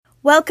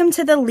Welcome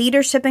to the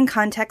Leadership in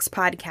Context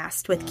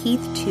podcast with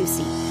Keith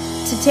Tusey.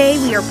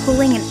 Today we are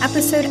pulling an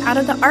episode out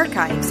of the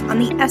archives on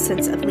the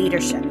essence of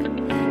leadership.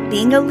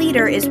 Being a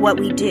leader is what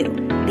we do.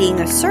 Being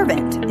a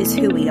servant is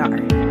who we are.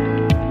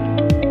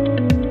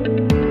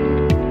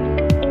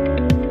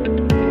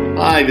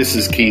 Hi, this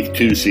is Keith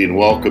Tusey, and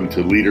welcome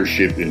to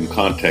Leadership in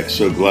Context.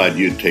 So glad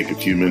you'd take a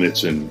few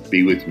minutes and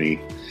be with me.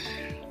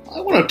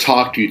 I want to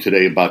talk to you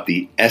today about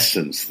the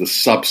essence, the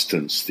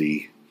substance,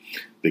 the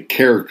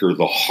character,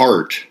 the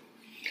heart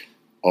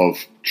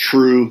of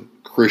true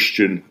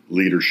Christian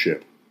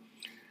leadership.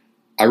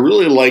 I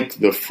really like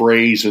the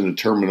phrase and the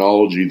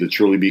terminology that's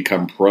really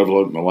become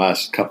prevalent in the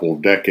last couple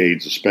of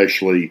decades,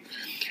 especially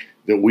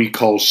that we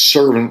call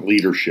servant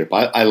leadership.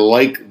 I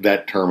like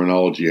that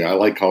terminology. I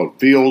like how it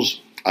feels.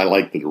 I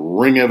like the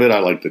ring of it. I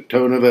like the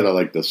tone of it. I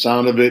like the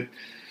sound of it.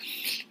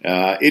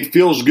 It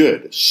feels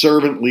good.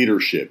 Servant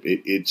leadership.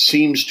 It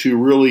seems to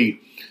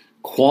really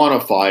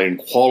quantify and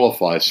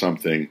qualify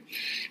something.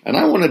 And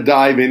I want to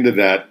dive into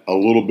that a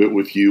little bit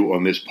with you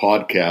on this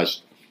podcast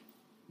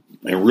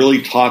and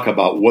really talk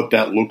about what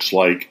that looks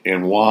like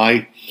and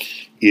why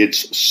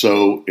it's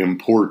so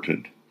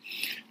important.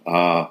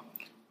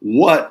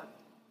 What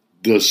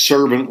does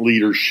servant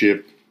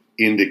leadership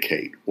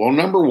indicate? Well,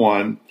 number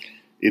one,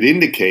 it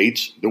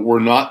indicates that we're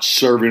not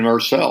serving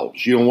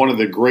ourselves. You know, one of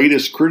the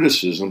greatest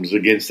criticisms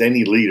against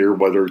any leader,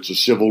 whether it's a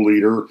civil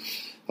leader,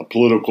 a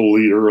political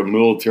leader, a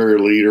military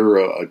leader,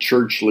 a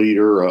church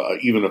leader,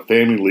 even a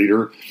family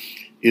leader,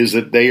 is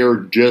that they are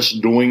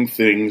just doing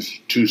things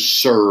to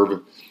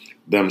serve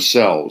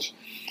themselves.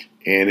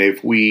 And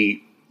if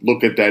we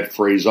look at that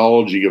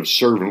phraseology of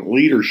servant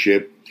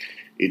leadership,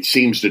 it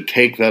seems to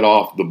take that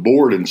off the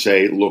board and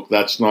say, look,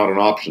 that's not an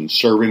option.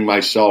 Serving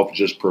myself,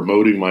 just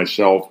promoting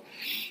myself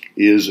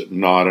is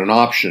not an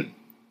option.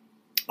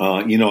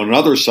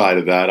 Another side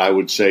of that, I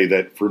would say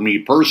that for me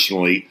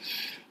personally,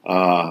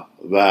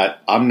 that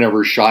I'm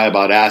never shy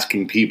about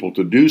asking people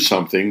to do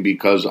something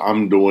because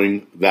I'm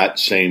doing that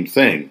same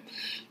thing.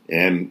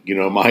 And,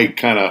 my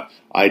kind of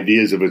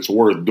idea is if it's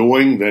worth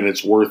doing, then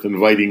it's worth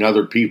inviting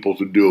other people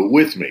to do it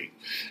with me.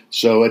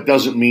 So it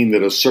doesn't mean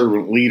that a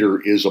servant leader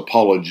is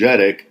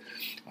apologetic.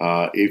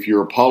 If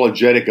you're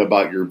apologetic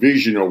about your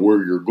vision or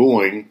where you're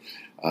going,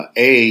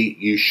 A,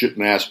 you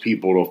shouldn't ask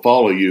people to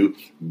follow you.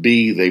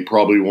 B, they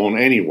probably won't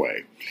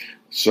anyway.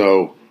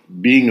 So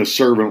being a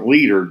servant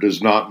leader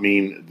does not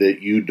mean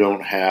that you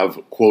don't have,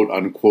 quote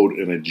unquote,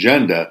 an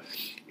agenda.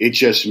 It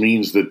just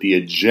means that the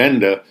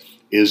agenda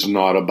is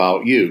not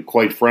about you.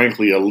 Quite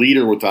frankly, a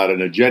leader without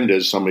an agenda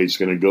is somebody that's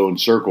going to go in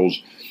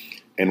circles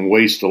and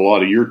waste a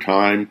lot of your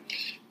time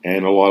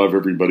and a lot of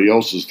everybody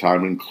else's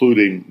time,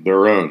 including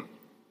their own.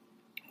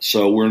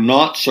 So we're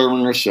not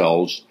serving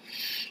ourselves.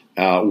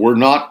 We're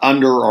not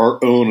under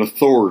our own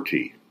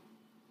authority.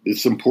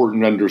 It's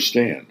important to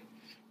understand.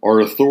 Our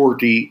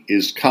authority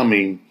is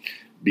coming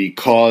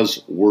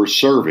because we're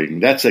serving.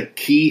 That's a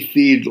key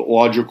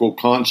theological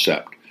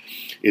concept.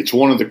 It's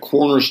one of the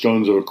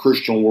cornerstones of a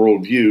Christian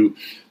worldview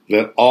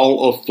that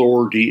all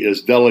authority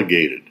is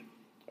delegated.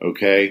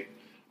 Okay?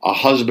 A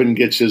husband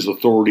gets his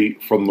authority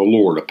from the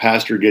Lord. A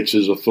pastor gets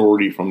his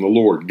authority from the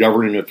Lord.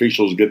 Governing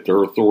officials get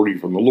their authority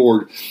from the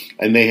Lord,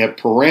 and they have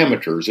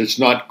parameters. It's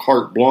not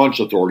carte blanche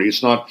authority.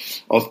 It's not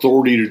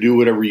authority to do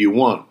whatever you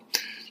want.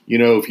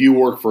 If you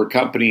work for a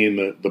company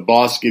and the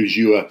boss gives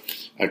you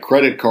a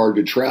credit card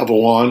to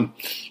travel on,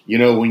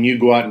 when you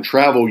go out and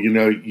travel,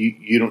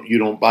 you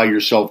don't buy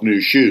yourself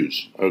new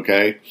shoes,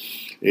 okay?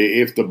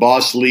 If the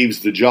boss leaves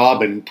the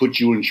job and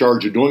puts you in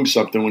charge of doing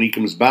something, when he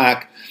comes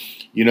back,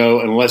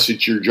 unless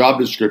it's your job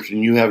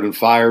description, you haven't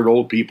fired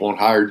old people and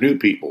hired new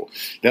people.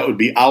 That would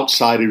be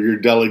outside of your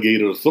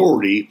delegated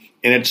authority,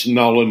 and it's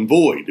null and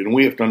void, and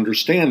we have to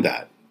understand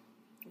that.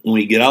 When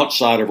we get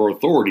outside of our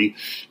authority,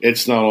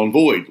 it's null and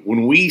void.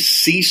 When we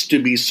cease to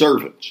be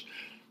servants,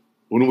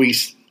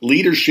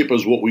 leadership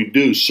is what we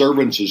do,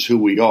 servants is who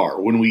we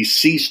are. When we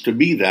cease to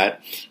be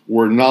that,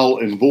 we're null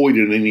and void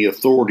in any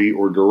authority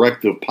or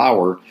directive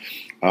power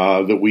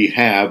that we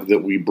have,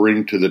 that we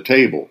bring to the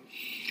table.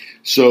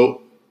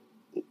 So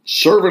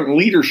servant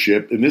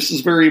leadership, and this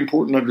is very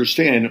important to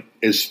understand,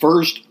 is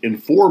first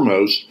and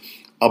foremost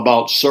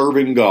about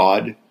serving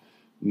God,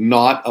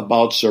 not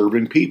about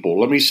serving people.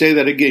 Let me say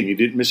that again. You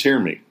didn't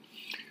mishear me.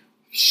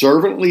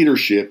 Servant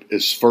leadership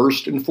is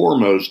first and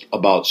foremost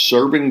about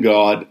serving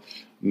God,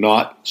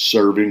 not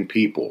serving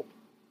people.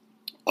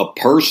 A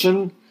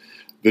person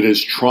that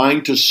is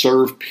trying to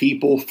serve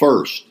people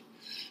first,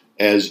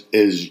 as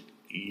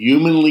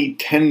humanly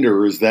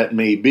tender as that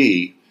may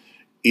be,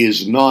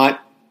 is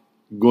not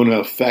going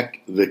to affect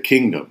the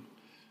kingdom.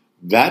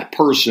 That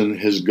person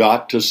has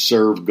got to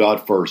serve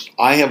God first.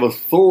 I have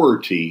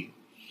authority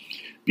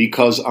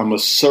because I'm a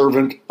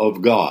servant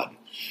of God.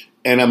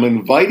 And I'm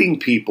inviting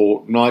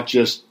people not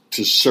just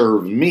to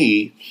serve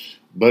me,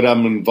 but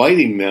I'm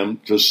inviting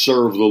them to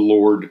serve the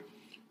Lord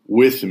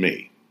with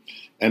me.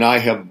 And I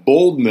have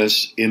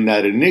boldness in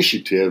that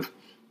initiative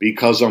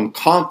because I'm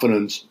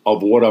confident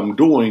of what I'm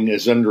doing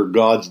is under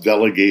God's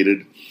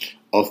delegated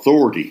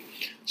authority.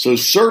 So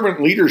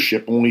servant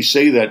leadership, when we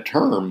say that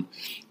term,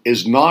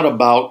 is not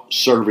about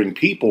serving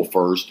people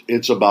first.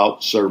 It's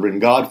about serving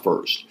God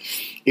first.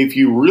 If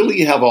you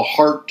really have a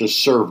heart to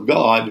serve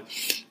God,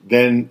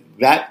 then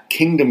that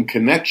kingdom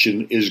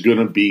connection is going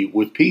to be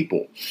with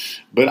people.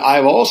 But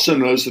I've also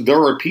noticed that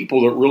there are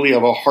people that really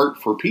have a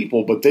heart for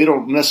people, but they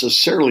don't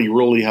necessarily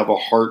really have a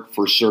heart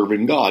for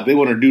serving God. They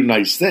want to do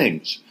nice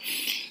things,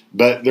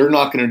 but they're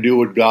not going to do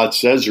what God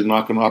says. They're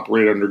not going to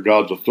operate under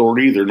God's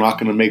authority. They're not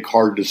going to make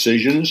hard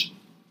decisions.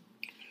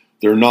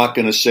 They're not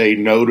going to say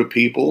no to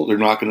people. They're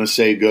not going to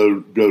say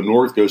go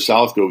north, go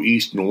south, go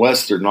east and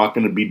west. They're not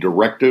going to be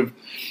directive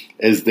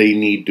as they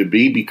need to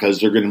be, because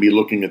they're going to be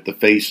looking at the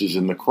faces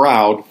in the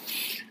crowd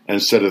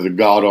instead of the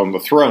God on the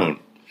throne.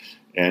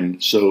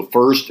 And so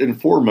first and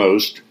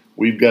foremost,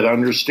 we've got to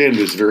understand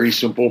this very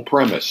simple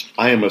premise.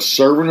 I am a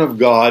servant of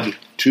God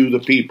to the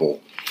people,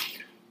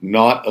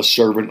 not a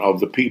servant of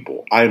the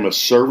people. I am a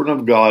servant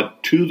of God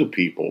to the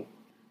people,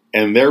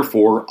 and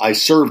therefore I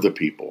serve the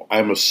people. I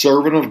am a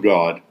servant of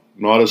God,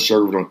 not a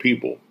servant of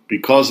people.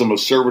 Because I'm a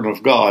servant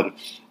of God,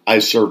 I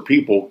serve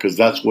people, because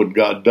that's what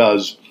God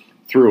does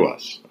through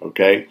us,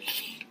 okay?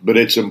 But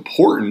it's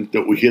important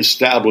that we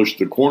establish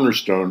the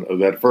cornerstone of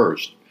that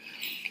first.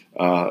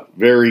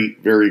 Very,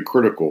 very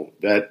critical.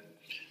 That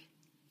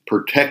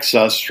protects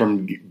us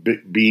from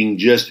being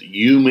just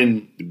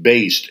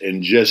human-based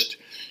and just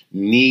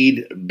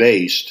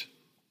need-based,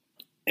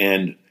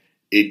 and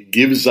it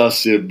gives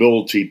us the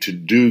ability to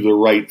do the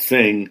right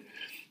thing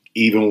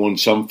even when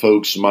some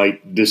folks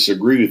might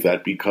disagree with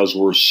that, because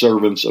we're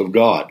servants of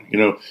God. You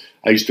know,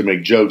 I used to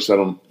make jokes. I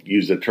don't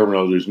use that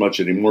terminology as much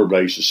anymore, but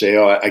I used to say,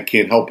 I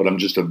can't help it. I'm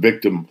just a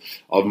victim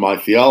of my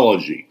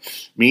theology,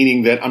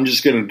 meaning that I'm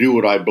just going to do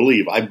what I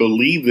believe. I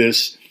believe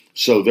this,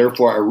 so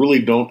therefore I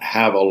really don't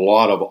have a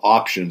lot of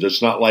options.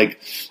 It's not like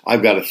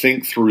I've got to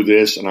think through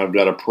this and I've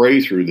got to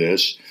pray through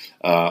this,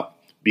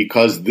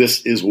 because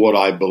this is what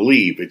I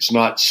believe. It's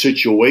not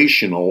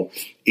situational.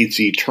 It's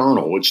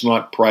eternal. It's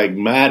not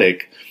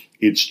pragmatic.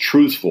 It's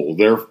truthful.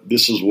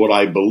 This is what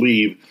I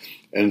believe,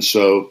 and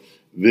so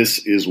this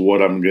is what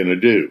I'm going to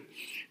do.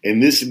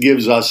 And this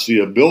gives us the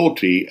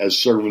ability as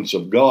servants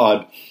of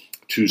God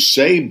to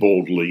say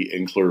boldly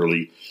and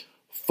clearly,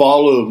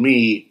 follow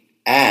me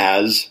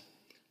as,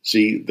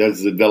 see,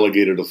 that's the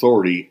delegated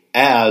authority,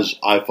 as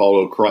I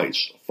follow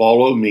Christ.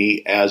 Follow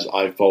me as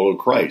I follow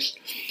Christ.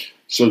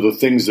 So the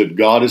things that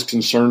God is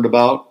concerned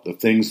about, the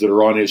things that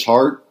are on his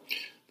heart,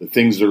 the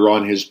things that are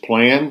on his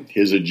plan,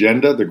 his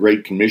agenda, the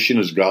Great Commission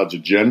is God's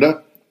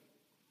agenda,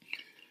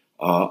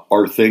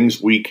 are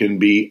things we can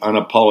be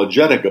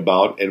unapologetic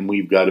about, and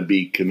we've got to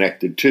be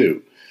connected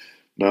to.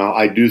 Now,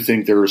 I do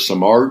think there is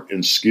some art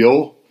and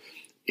skill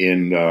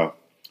in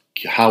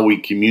how we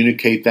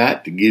communicate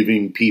that, to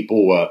giving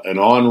people an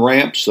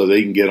on-ramp so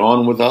they can get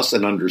on with us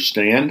and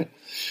understand.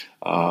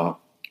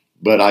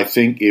 But I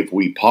think if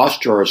we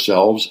posture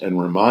ourselves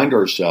and remind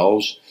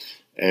ourselves,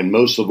 and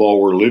most of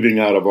all, we're living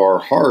out of our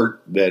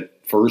heart that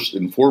first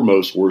and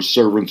foremost, we're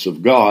servants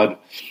of God,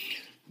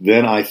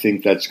 then I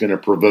think that's going to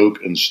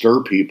provoke and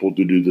stir people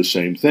to do the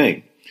same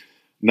thing.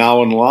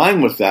 Now, in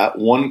line with that,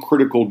 one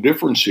critical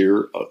difference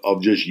here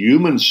of just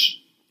human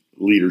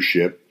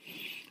leadership,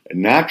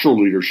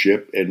 natural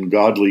leadership, and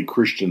godly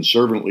Christian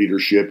servant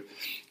leadership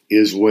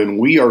is when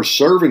we are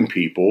serving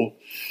people,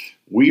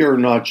 we are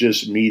not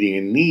just meeting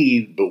a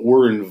need, but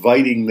we're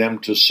inviting them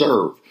to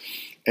serve.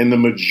 And the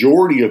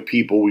majority of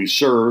people we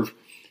serve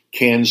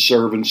can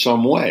serve in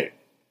some way.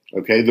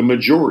 Okay, the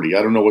majority.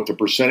 I don't know what the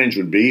percentage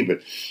would be, but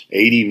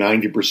 80,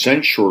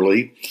 90%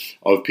 surely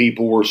of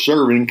people we're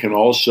serving can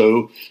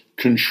also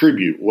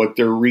contribute. What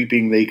they're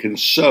reaping, they can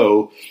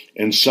sow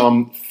in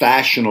some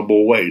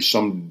fashionable way,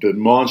 some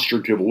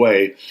demonstrative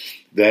way,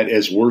 that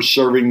as we're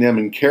serving them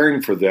and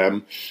caring for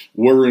them,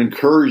 we're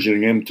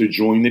encouraging them to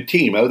join the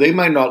team. Now, they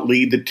might not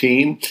lead the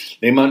team.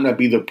 They might not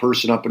be the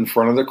person up in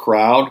front of the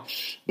crowd,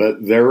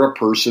 but they're a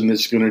person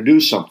that's going to do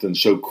something.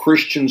 So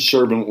Christian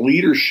servant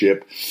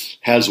leadership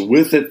has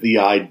with it the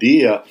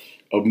idea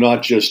of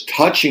not just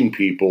touching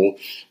people,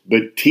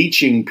 but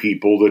teaching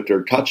people that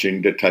they're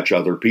touching to touch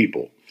other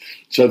people.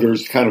 So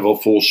there's kind of a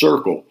full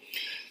circle.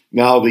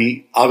 Now,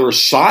 the other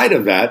side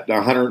of that, the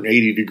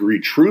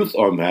 180-degree truth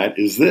on that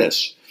is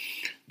this,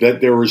 that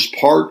there is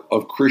part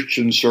of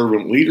Christian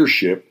servant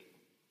leadership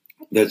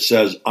that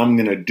says, I'm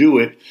going to do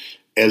it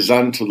as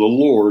unto the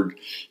Lord,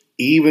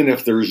 even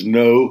if there's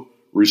no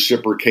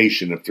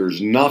reciprocation, if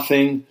there's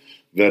nothing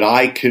that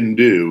I can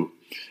do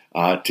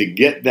to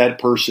get that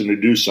person to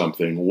do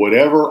something.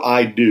 Whatever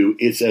I do,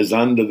 it's as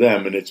unto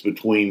them, and it's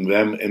between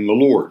them and the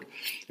Lord.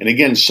 And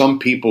again, some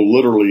people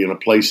literally in a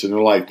place in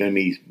their life, they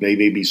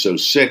may be so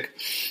sick,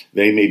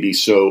 they may be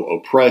so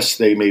oppressed,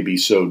 they may be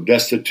so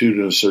destitute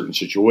in a certain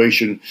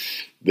situation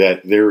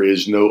that there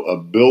is no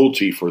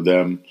ability for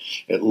them,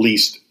 at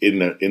least in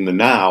the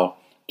now,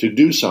 to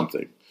do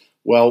something.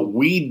 Well,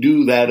 we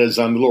do that as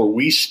unto the Lord.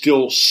 We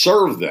still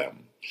serve them.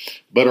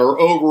 But our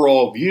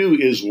overall view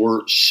is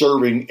we're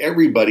serving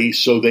everybody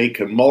so they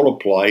can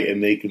multiply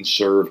and they can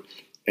serve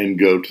and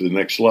go to the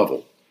next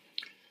level.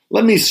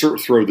 Let me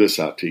throw this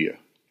out to you.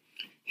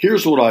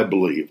 Here's what I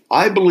believe.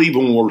 I believe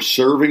when we're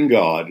serving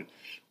God,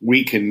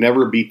 we can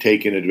never be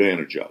taken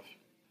advantage of.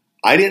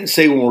 I didn't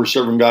say when we're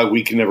serving God,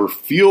 we can never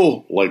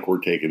feel like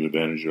we're taken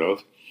advantage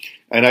of.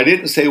 And I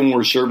didn't say when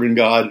we're serving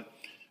God,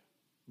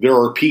 there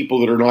are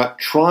people that are not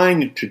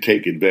trying to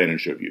take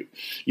advantage of you.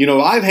 You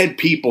know, I've had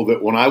people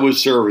that when I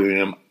was serving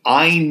them,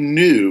 I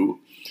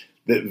knew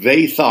that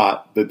they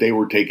thought that they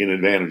were taking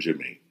advantage of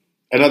me.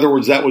 In other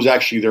words, that was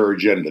actually their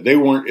agenda. They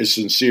weren't as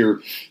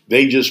sincere.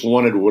 They just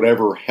wanted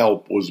whatever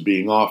help was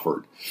being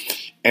offered.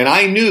 And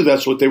I knew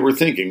that's what they were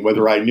thinking,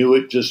 whether I knew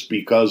it just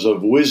because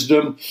of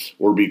wisdom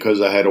or because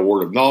I had a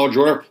word of knowledge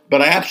or whatever,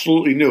 but I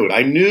absolutely knew it.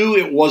 I knew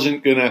it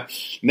wasn't going to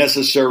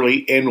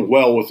necessarily end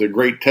well with a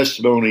great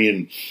testimony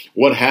and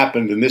what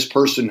happened and this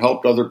person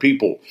helped other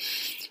people.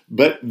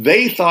 But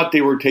they thought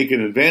they were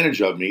taking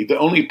advantage of me. The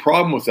only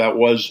problem with that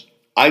was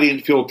I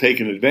didn't feel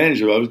taken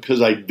advantage of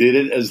because I did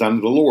it as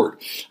unto the Lord.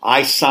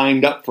 I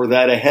signed up for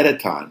that ahead of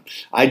time.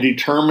 I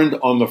determined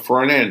on the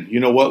front end,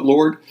 you know what,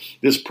 Lord,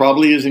 this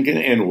probably isn't going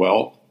to end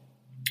well,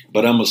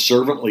 but I'm a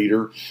servant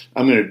leader.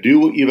 I'm going to do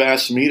what you've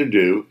asked me to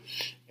do,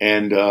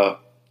 and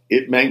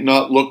it may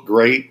not look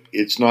great.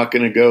 It's not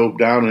going to go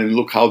down and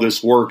look how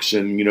this works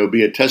and, you know,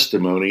 be a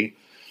testimony.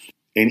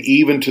 And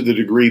even to the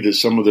degree that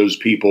some of those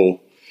people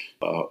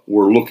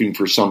were looking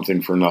for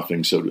something for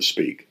nothing, so to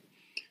speak.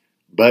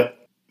 But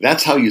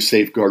that's how you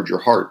safeguard your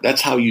heart. That's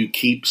how you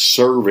keep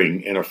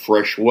serving in a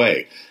fresh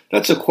way.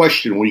 That's a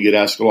question we get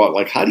asked a lot.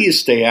 Like, how do you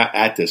stay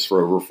at this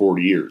for over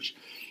 40 years?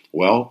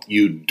 Well,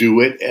 you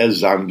do it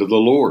as unto the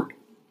Lord.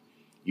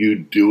 You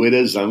do it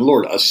as unto the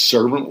Lord. A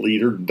servant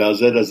leader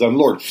does it as unto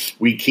the Lord.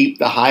 We keep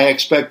the high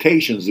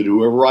expectations that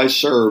whoever I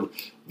serve,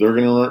 they're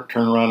going to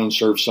turn around and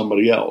serve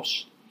somebody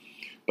else.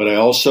 But I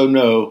also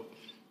know,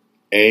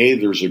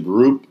 there's a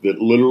group that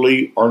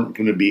literally aren't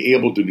going to be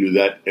able to do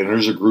that, and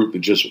there's a group that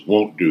just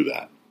won't do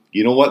that.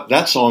 You know what?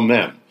 That's on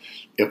them.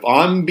 If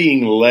I'm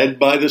being led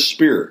by the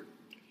Spirit,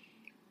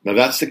 now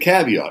that's the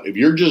caveat. If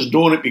you're just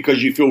doing it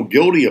because you feel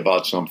guilty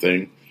about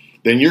something,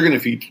 then you're going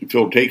to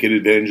feel taken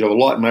advantage of a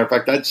lot. Matter of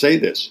fact, I'd say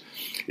this.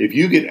 If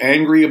you get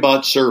angry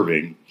about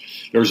serving,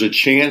 there's a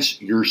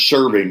chance you're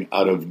serving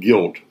out of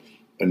guilt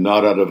and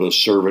not out of a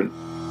servant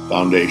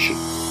foundation.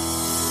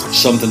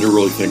 Something to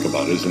really think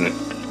about, isn't it?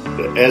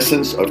 The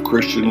essence of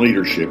Christian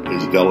leadership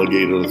is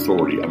delegated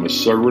authority. I'm a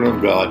servant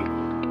of God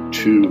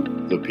to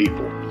the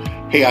people.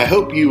 Hey, I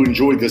hope you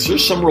enjoyed this.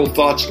 There's some real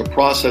thoughts to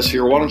process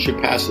here. Why don't you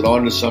pass it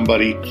on to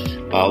somebody?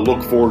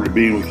 Look forward to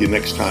being with you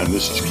next time.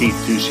 This is Keith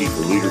Tusey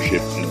for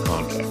Leadership in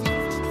Context.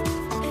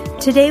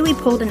 Today we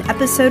pulled an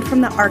episode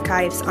from the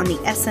archives on the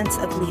essence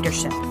of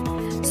leadership.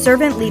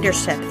 Servant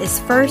leadership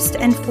is first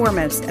and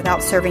foremost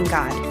about serving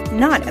God,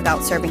 not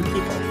about serving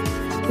people.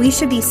 We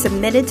should be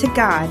submitted to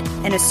God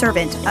and a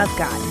servant of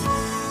God.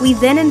 We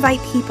then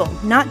invite people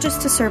not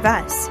just to serve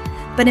us,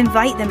 but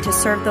invite them to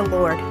serve the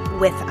Lord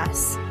with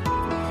us.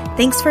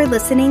 Thanks for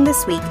listening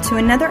this week to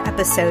another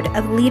episode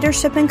of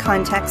Leadership in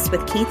Context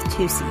with Keith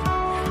Tusey.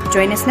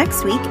 Join us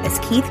next week as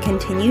Keith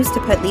continues to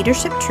put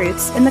leadership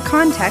truths in the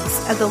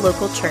context of the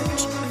local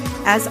church.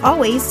 As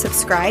always,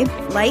 subscribe,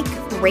 like,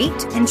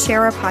 rate, and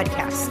share our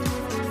podcast.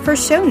 For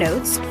show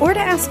notes or to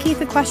ask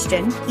Keith a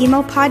question,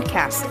 email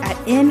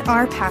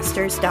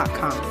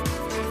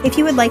podcast@nrpastors.com. If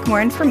you would like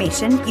more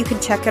information, you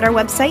can check out our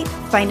website,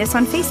 find us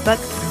on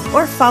Facebook,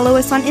 or follow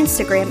us on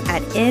Instagram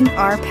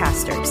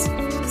 @nrpastors.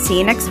 See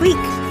you next week.